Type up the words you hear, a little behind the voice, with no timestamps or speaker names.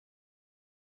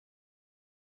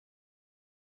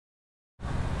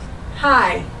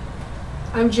Hi,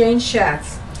 I'm Jane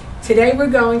Schatz. Today we're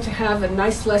going to have a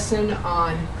nice lesson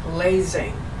on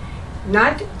glazing.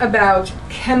 Not about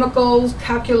chemicals,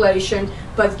 calculation,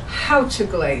 but how to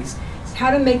glaze. It's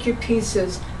how to make your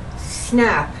pieces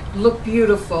snap, look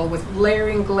beautiful with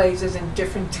layering glazes and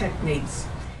different techniques.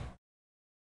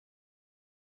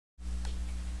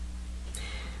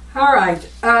 Alright,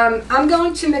 I'm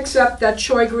going to mix up that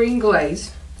choy green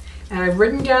glaze. And I've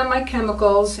written down my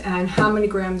chemicals and how many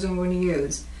grams I'm going to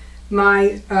use.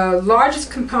 My largest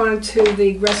component to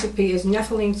the recipe is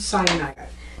methylene cyanide.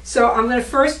 So I'm going to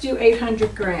first do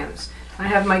 800 grams. I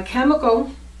have my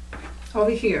chemical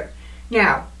over here.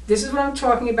 Now, this is what I'm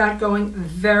talking about, going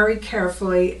very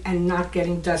carefully and not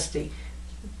getting dusty.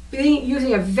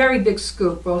 Using a very big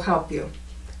scoop will help you.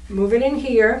 Move it in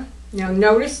here. Now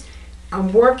notice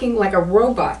I'm working like a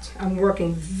robot. I'm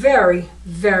working very,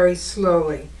 very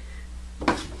slowly.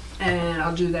 And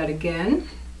I'll do that again.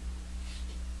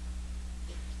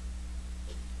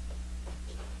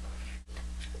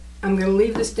 I'm going to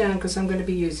leave this down because I'm going to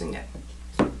be using it.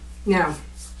 Now,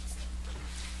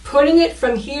 putting it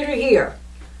from here to here.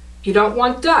 You don't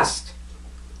want dust.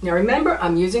 Now remember,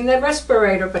 I'm using that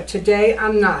respirator, but today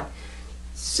I'm not.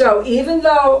 So even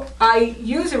though I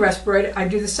use a respirator, I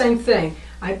do the same thing.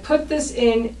 I put this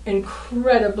in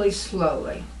incredibly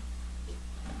slowly.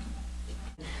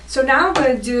 So now I'm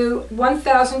going to do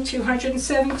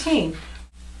 1,217.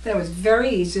 That was very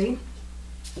easy.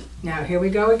 Now here we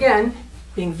go again,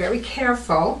 being very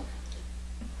careful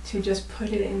to just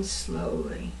put it in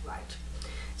slowly. Right.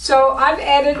 So I've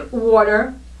added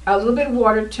water, a little bit of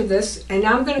water to this, and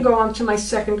now I'm going to go on to my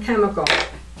second chemical.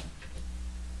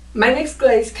 My next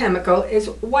glaze chemical is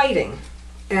whiting,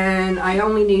 and I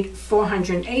only need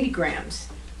 480 grams.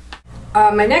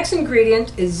 My next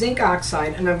ingredient is zinc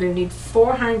oxide, and I'm going to need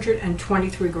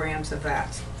 423 grams of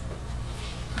that.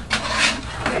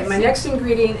 Okay, my next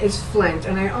ingredient is flint,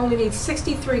 and I only need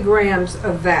 63 grams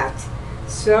of that.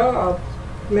 So I'll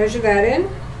measure that in.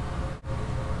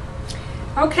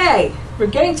 Okay, we're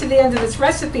getting to the end of this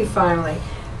recipe finally.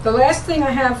 The last thing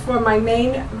I have for my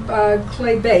main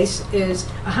clay base is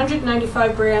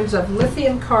 195 grams of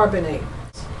lithium carbonate.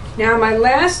 Now my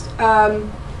last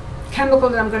chemical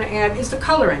that I'm going to add is the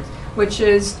colorant, which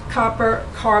is copper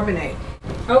carbonate.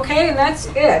 Okay, and that's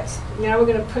it. Now we're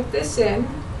going to put this in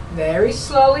very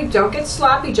slowly. Don't get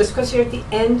sloppy just because you're at the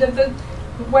end of the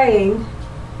weighing.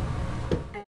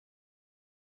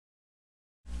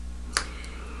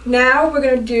 Now we're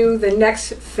going to do the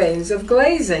next phase of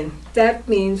glazing. That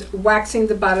means waxing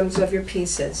the bottoms of your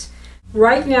pieces.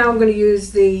 Right now I'm going to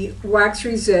use the wax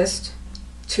resist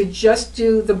to just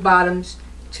do the bottoms,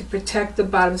 to protect the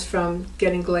bottoms from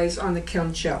getting glaze on the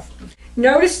kiln shelf.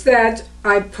 Notice that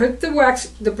I put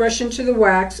the brush into the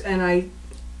wax and I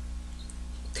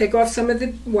take off some of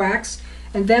the wax,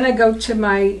 and then I go to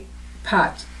my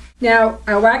pot. Now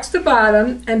I wax the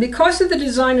bottom, and because of the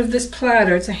design of this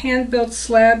platter, it's a hand-built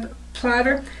slab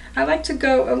platter, I like to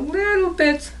go a little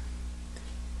bit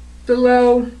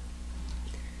below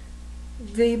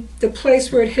the place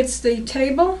where it hits the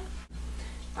table.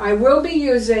 I will be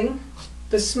using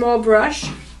the small brush,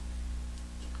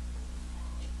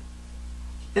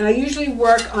 and I usually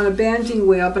work on a banding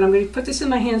wheel, but I'm going to put this in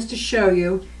my hands to show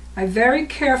you. I very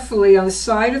carefully on the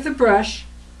side of the brush,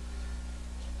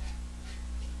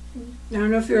 I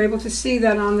don't know if you're able to see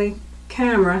that on the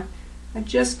camera, I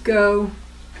just go,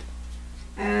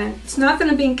 and it's not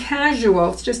going to be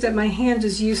casual, it's just that my hand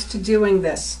is used to doing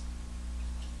this.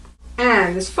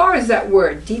 And as far as that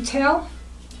word, detail,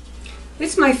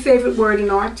 it's my favorite word in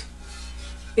art.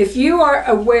 If you are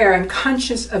aware and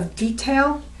conscious of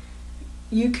detail,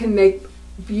 you can make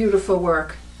beautiful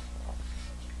work.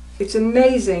 It's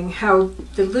amazing how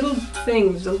the little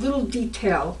things, the little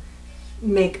detail,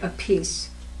 make a piece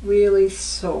really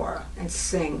soar and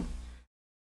sing.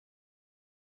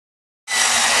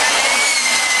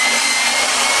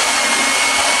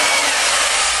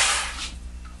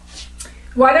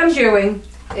 What I'm doing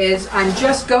is I'm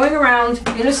just going around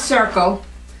in a circle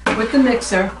with the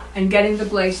mixer and getting the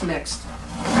glaze mixed.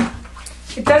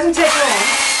 It doesn't take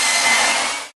long.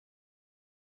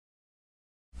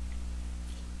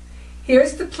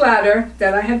 Here's the platter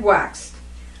that I had waxed.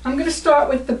 I'm going to start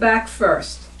with the back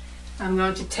first. I'm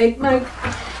going to take my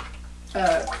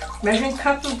measuring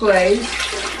cup of glaze,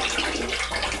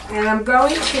 and I'm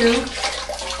going to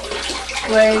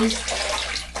glaze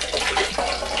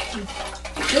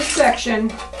this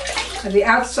section of the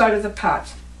outside of the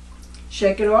pot.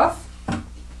 Shake it off.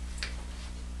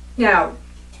 Now,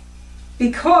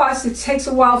 because it takes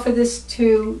a while for this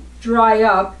to dry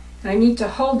up, and I need to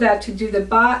hold that to do the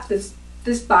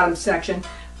this bottom section,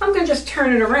 I'm going to just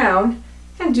turn it around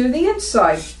and do the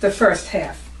inside, the first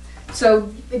half.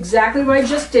 So exactly what I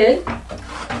just did.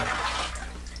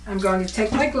 I'm going to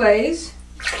take my glaze,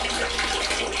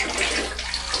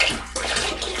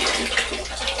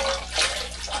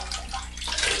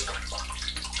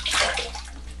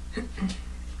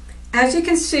 as you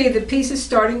can see, the piece is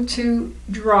starting to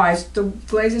dry. The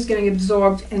glaze is getting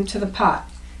absorbed into the pot.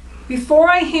 Before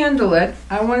I handle it,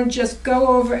 I want to just go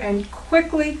over and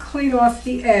quickly clean off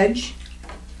the edge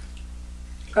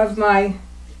of my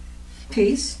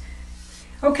piece.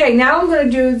 Okay, now I'm going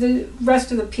to do the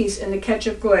rest of the piece in the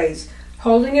ketchup glaze.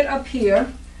 Holding it up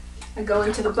here, I go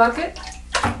into the bucket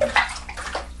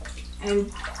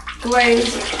and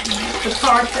glaze the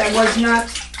part that was not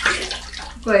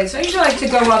glazed. I usually like to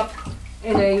go up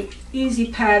in a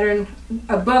easy pattern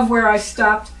above where I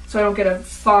stopped so I don't get a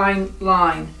fine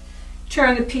line.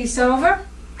 Turn the piece over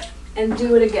and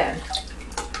do it again.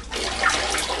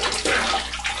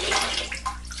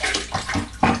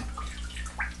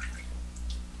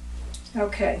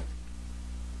 Okay.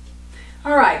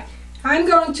 All right. I'm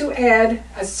going to add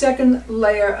a second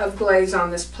layer of glaze on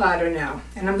this platter now,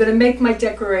 and I'm going to make my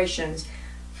decorations.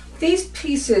 These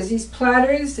pieces, these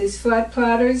platters, these flat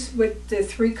platters with the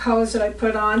three colors that I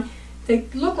put on, they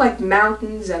look like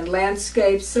mountains and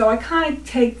landscapes, so I kind of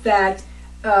take that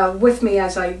with me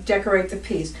as I decorate the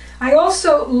piece. I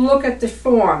also look at the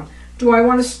form. Do I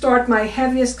want to start my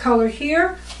heaviest color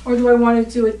here, or do I want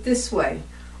to do it this way?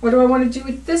 Or do I want to do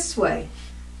it this way?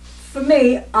 For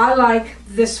me, I like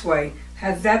this way.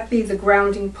 Have that be the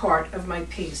grounding part of my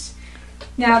piece.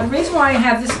 Now, the reason why I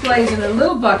have this glaze in a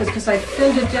little bucket is because I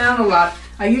thinned it down a lot.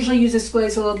 I usually use this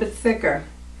glaze a little bit thicker.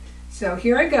 So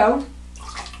here I go.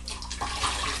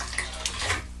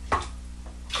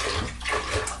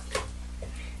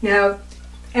 Now,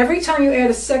 every time you add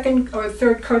a second or a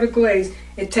third coat of glaze,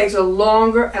 it takes a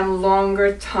longer and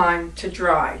longer time to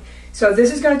dry. So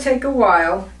this is going to take a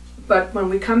while, but when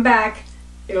we come back,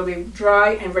 it'll be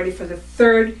dry and ready for the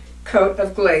third coat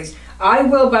of glaze. I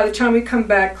will, by the time we come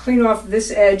back, clean off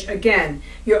this edge again.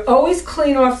 You always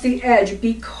clean off the edge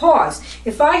because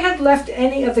if I had left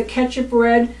any of the ketchup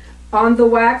red on the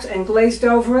wax and glazed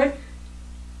over it,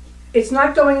 it's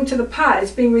not going into the pot.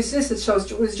 It's being resisted, so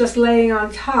it was just laying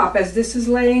on top. As this is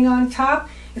laying on top,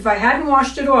 if I hadn't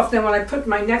washed it off, then when I put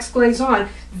my next glaze on,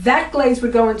 that glaze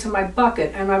would go into my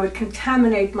bucket and I would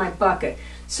contaminate my bucket.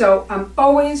 So I'm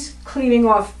always cleaning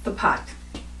off the pot.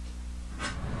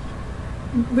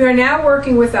 We are now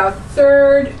working with our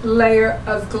third layer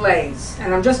of glaze,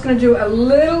 and I'm just going to do a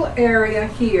little area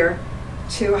here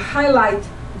to highlight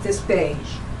this beige.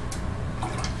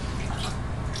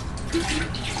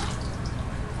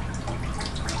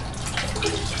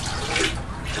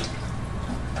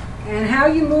 And how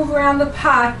you move around the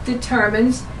pot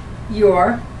determines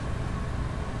your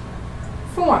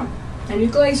form and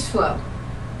your glaze flow.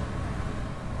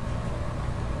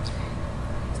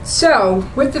 So,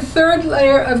 with the third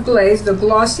layer of glaze, the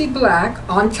glossy black,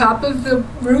 on top of the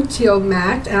rutile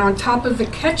matte and on top of the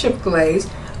ketchup glaze,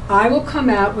 I will come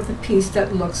out with a piece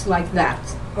that looks like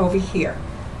that over here.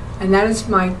 And that is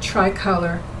my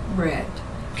tricolor red,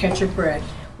 ketchup red.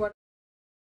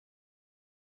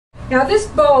 Now this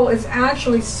bowl is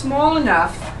actually small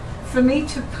enough for me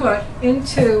to put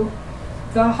into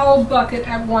the whole bucket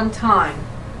at one time.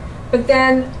 But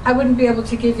then I wouldn't be able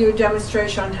to give you a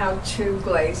demonstration on how to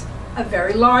glaze a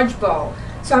very large bowl.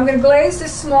 So I'm going to glaze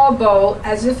this small bowl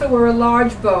as if it were a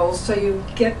large bowl so you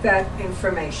get that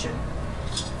information.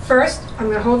 First, I'm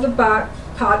going to hold the pot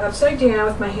upside down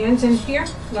with my hands in here,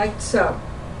 like so.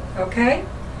 Okay?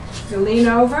 You lean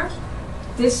over.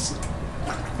 This,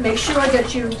 make sure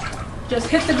that you just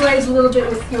hit the glaze a little bit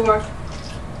with your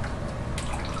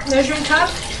measuring cup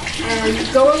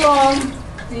and go along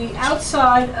the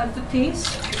outside of the piece.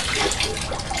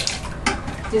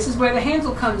 This is where the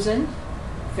handle comes in.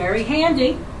 Very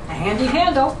handy, a handy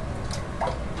handle.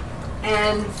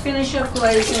 And finish up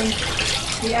glazing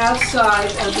the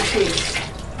outside of the piece.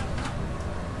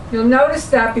 You'll notice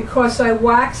that because I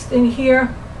waxed in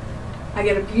here, I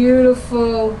get a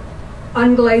beautiful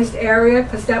unglazed area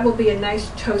because that will be a nice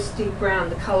toasty brown,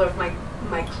 the color of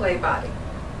my clay body.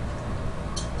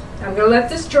 I'm going to let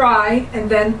this dry and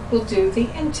then we'll do the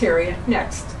interior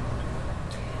next.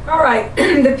 Alright,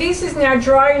 the piece is now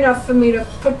dry enough for me to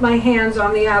put my hands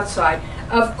on the outside.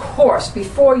 Of course,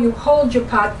 before you hold your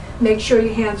pot, make sure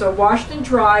your hands are washed and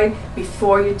dried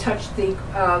before you touch the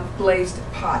glazed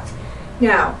pot.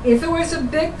 Now, if it was a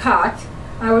big pot,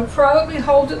 I would probably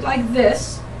hold it like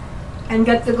this and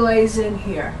get the glaze in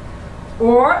here.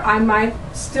 Or I might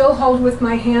still hold with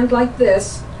my hand like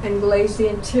this and glaze the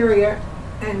interior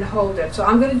and hold it. So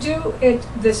I'm going to do it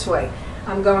this way.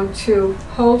 I'm going to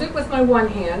hold it with my one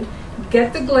hand,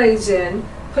 get the glaze in,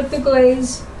 put the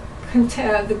glaze,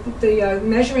 the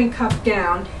measuring cup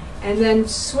down, and then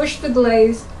swish the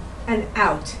glaze and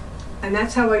out. And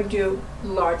that's how I do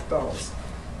large bowls.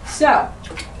 So,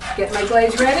 get my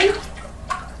glaze ready.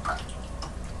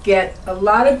 Get a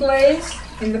lot of glaze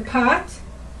in the pot.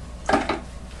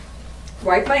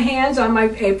 Wipe my hands on my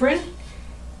apron.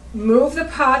 Move the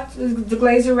pot, the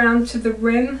glaze around to the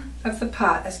rim of the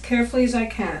pot as carefully as I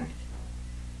can.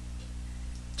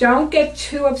 Don't get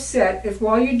too upset if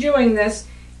while you're doing this,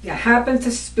 you happen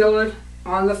to spill it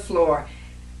on the floor.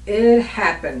 It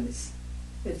happens.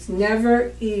 It's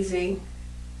never easy.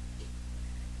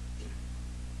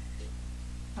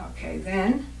 Okay,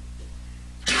 then.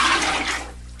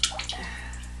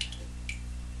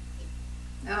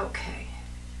 Okay.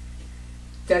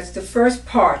 That's the first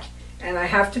part, and I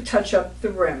have to touch up the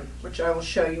rim, which I will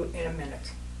show you in a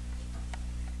minute.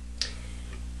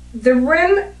 The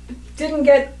rim didn't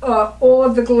get all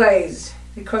of the glaze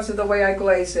because of the way I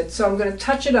glazed it, so I'm going to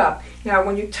touch it up. Now,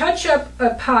 when you touch up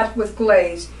a pot with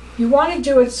glaze, you want to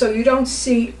do it so you don't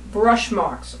see brush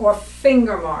marks or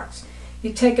finger marks.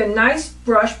 You take a nice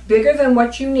brush, bigger than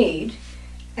what you need,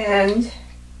 and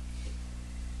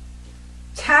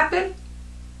tap it.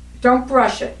 Don't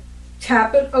brush it.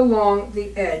 Tap it along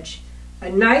the edge. A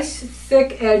nice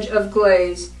thick edge of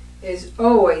glaze is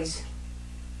always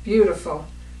beautiful.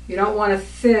 You don't want a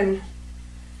thin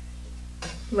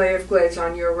layer of glaze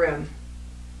on your rim.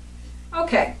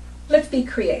 Okay, let's be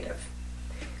creative.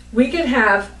 We could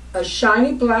have a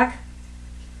shiny black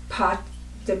pot,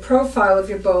 the profile of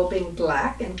your bowl being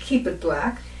black, and keep it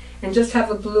black, and just have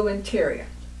a blue interior.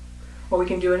 Or we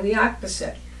can do it in the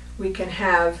opposite. We can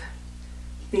have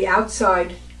the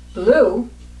outside blue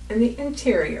and the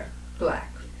interior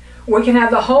black. Or we can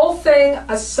have the whole thing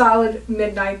a solid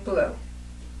midnight blue.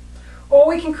 Or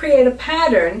we can create a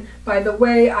pattern by the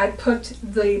way I put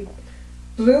the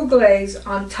blue glaze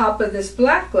on top of this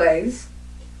black glaze,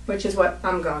 which is what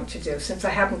I'm going to do since I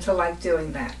happen to like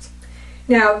doing that.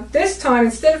 Now this time,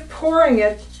 instead of pouring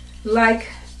it like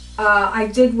I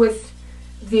did with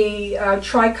the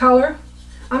tricolor,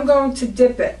 I'm going to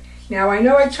dip it. Now I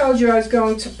know I told you I was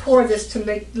going to pour this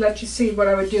to let you see what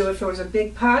I would do if it was a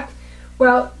big pot.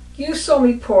 Well, you saw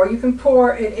me pour. You can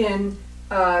pour it in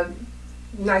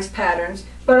nice patterns,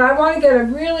 but I want to get a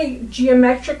really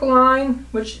geometric line,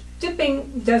 which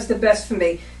dipping does the best for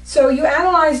me. So you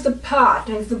analyze the pot,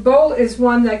 and if the bowl is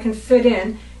one that can fit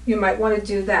in, you might want to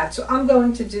do that. So I'm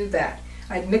going to do that.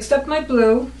 I've mixed up my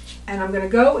blue, and I'm going to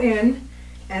go in,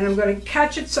 and I'm going to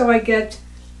catch it so I get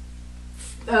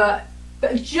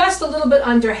just a little bit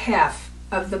under half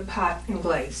of the pot in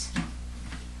glaze.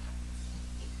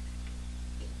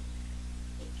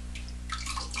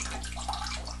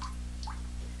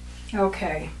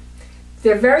 Okay,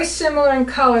 they're very similar in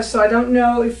color, so I don't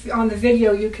know if on the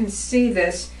video you can see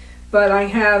this, but I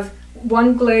have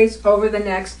one glaze over the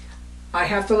next. I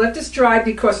have to let this dry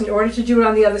because in order to do it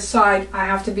on the other side, I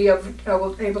have to be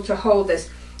able to hold this.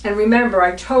 And remember,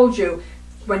 I told you,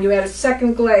 when you add a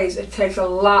second glaze, it takes a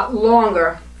lot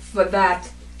longer for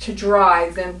that to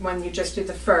dry than when you just do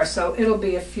the first. So it'll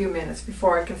be a few minutes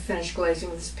before I can finish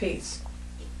glazing this piece.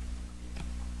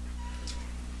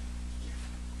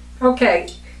 Okay,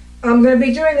 I'm going to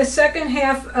be doing the second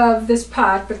half of this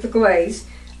pot with the glaze.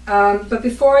 But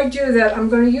before I do that, I'm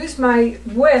going to use my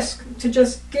whisk to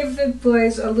just give the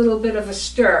glaze a little bit of a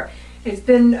stir. It's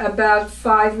been about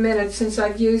 5 minutes since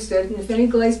I've used it, and if any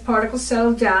glaze particles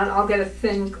settle down, I'll get a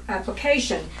thin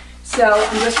application. So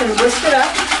I'm just going to whisk it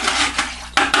up,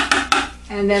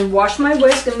 and then wash my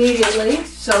whisk immediately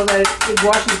so that it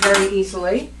washes very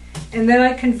easily. And then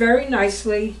I can very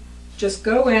nicely just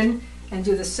go in and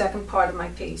do the second part of my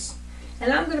piece.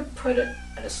 And I'm going to put it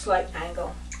at a slight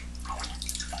angle.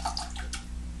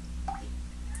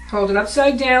 Hold it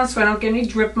upside down so I don't get any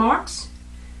drip marks.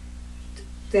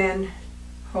 Then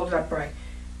hold it upright.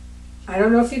 I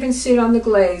don't know if you can see it on the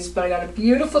glaze, but I got a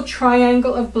beautiful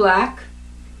triangle of black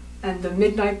and the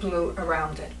midnight blue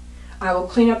around it. I will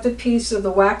clean up the piece of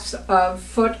the wax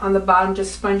foot on the bottom,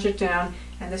 just sponge it down,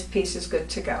 and this piece is good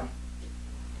to go.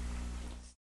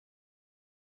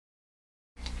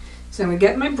 So I'm going to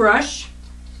get my brush,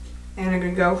 and I'm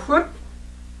going to go whoop,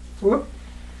 whoop,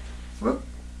 whoop,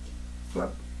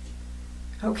 whoop.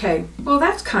 Okay, well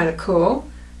that's kind of cool.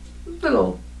 A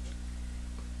little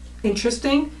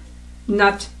interesting,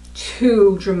 not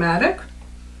too dramatic.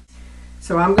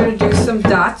 So I'm going to do some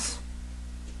dots.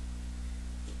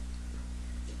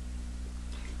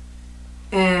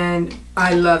 And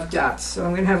I love dots, so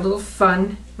I'm going to have a little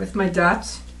fun with my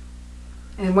dots.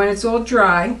 And when it's all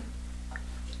dry,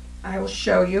 I will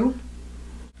show you.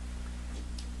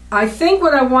 I think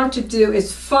what I want to do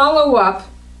is follow up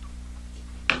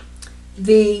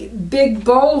the big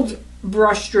bold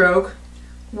brush stroke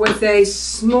with a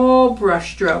small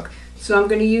brush stroke. So I'm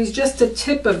going to use just the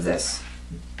tip of this,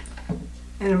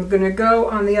 and I'm going to go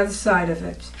on the other side of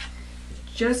it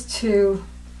just to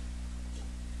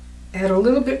add a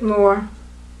little bit more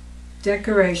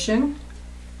decoration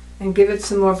and give it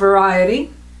some more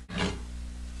variety.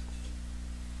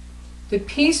 The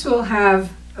piece will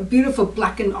have a beautiful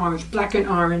black and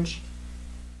orange.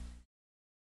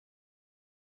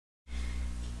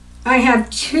 I have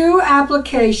two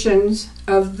applications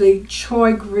of the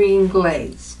choy green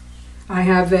glaze. I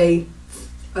have a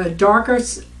darker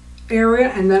area,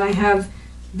 and then I have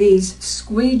these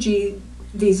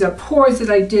these pores that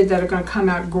I did that are going to come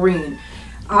out green.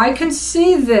 I can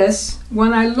see this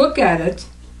when I look at it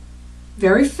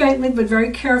very faintly but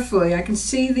very carefully. I can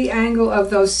see the angle of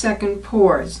those second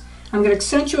pores. I'm going to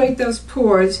accentuate those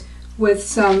pores with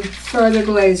some further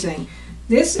glazing.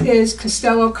 This is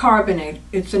Castello Carbonate.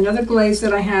 It's another glaze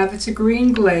that I have. It's a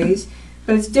green glaze,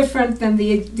 but it's different than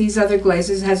these other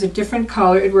glazes. It has a different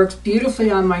color. It works beautifully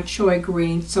on my choy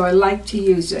green, so I like to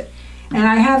use it. And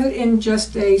I have it in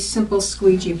just a simple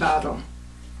squeegee bottle.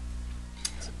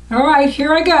 All right,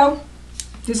 here I go.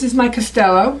 This is my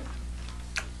Castello.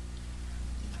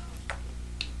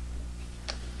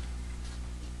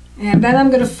 And then I'm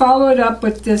going to follow it up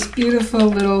with this beautiful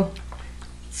little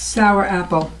sour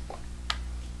apple.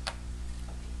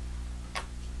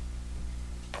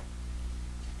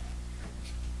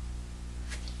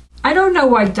 I don't know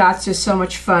why dots are so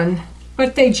much fun,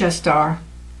 but they just are.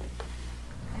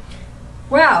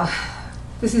 Well,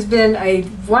 this has been a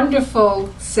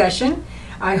wonderful session.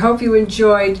 I hope you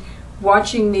enjoyed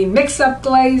watching me mix up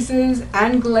glazes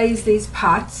and glaze these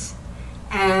pots.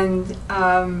 And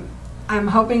I'm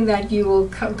hoping that you will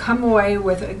come away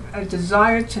with a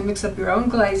desire to mix up your own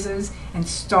glazes and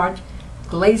start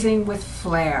glazing with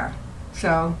Flair.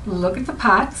 So look at the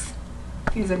pots.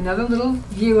 Here's another little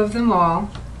view of them all.